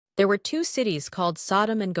There were two cities called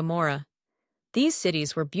Sodom and Gomorrah. These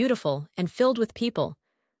cities were beautiful and filled with people,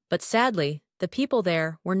 but sadly, the people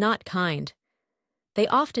there were not kind. They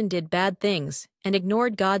often did bad things and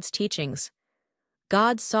ignored God's teachings.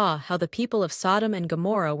 God saw how the people of Sodom and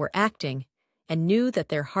Gomorrah were acting and knew that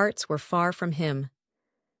their hearts were far from Him.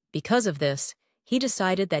 Because of this, He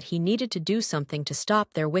decided that He needed to do something to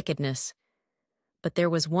stop their wickedness. But there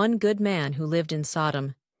was one good man who lived in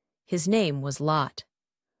Sodom. His name was Lot.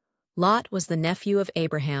 Lot was the nephew of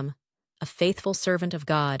Abraham, a faithful servant of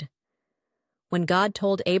God. When God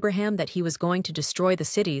told Abraham that He was going to destroy the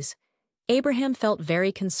cities, Abraham felt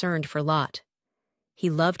very concerned for Lot. He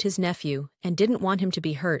loved his nephew and didn't want him to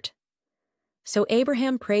be hurt. So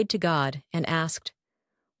Abraham prayed to God and asked,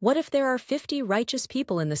 "What if there are 50 righteous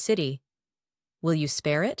people in the city? Will you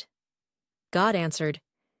spare it?" God answered,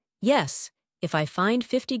 "Yes, if I find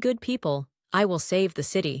 50 good people, I will save the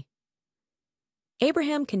city."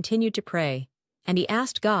 Abraham continued to pray, and he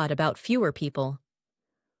asked God about fewer people.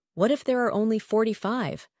 What if there are only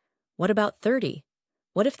 45? What about 30?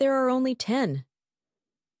 What if there are only 10?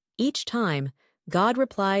 Each time, God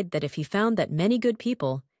replied that if He found that many good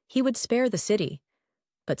people, He would spare the city.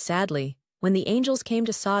 But sadly, when the angels came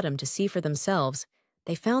to Sodom to see for themselves,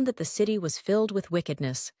 they found that the city was filled with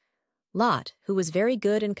wickedness. Lot, who was very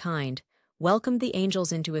good and kind, welcomed the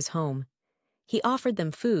angels into his home. He offered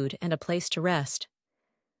them food and a place to rest.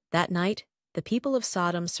 That night, the people of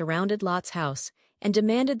Sodom surrounded Lot's house and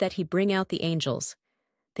demanded that he bring out the angels.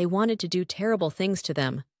 They wanted to do terrible things to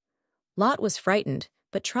them. Lot was frightened,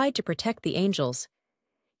 but tried to protect the angels.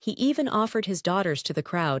 He even offered his daughters to the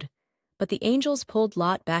crowd, but the angels pulled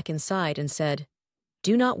Lot back inside and said,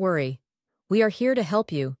 "Do not worry. We are here to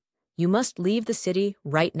help you. You must leave the city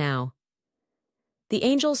right now." The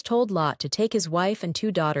angels told Lot to take his wife and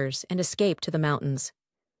 2 daughters and escape to the mountains.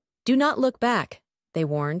 "Do not look back," they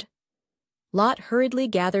warned. Lot hurriedly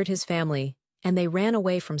gathered his family, and they ran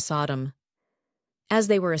away from Sodom. As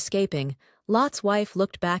they were escaping, Lot's wife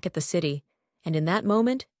looked back at the city, and in that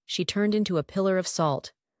moment, she turned into a pillar of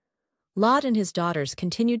salt. Lot and his daughters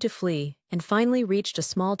continued to flee and finally reached a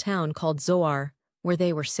small town called Zoar, where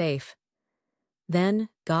they were safe. Then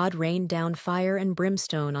God rained down fire and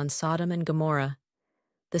brimstone on Sodom and Gomorrah.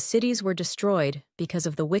 The cities were destroyed because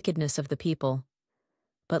of the wickedness of the people.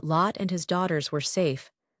 But Lot and his daughters were safe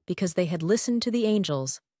because they had listened to the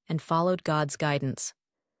angels and followed God's guidance.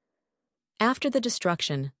 After the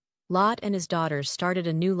destruction, Lot and his daughters started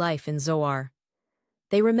a new life in Zoar.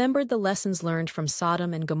 They remembered the lessons learned from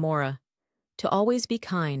Sodom and Gomorrah, to always be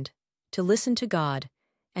kind, to listen to God,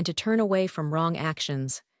 and to turn away from wrong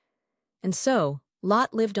actions. And so,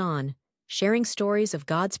 Lot lived on, sharing stories of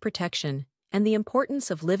God's protection and the importance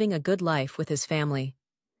of living a good life with his family.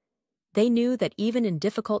 They knew that even in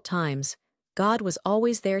difficult times, God was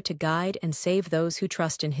always there to guide and save those who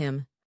trust in Him.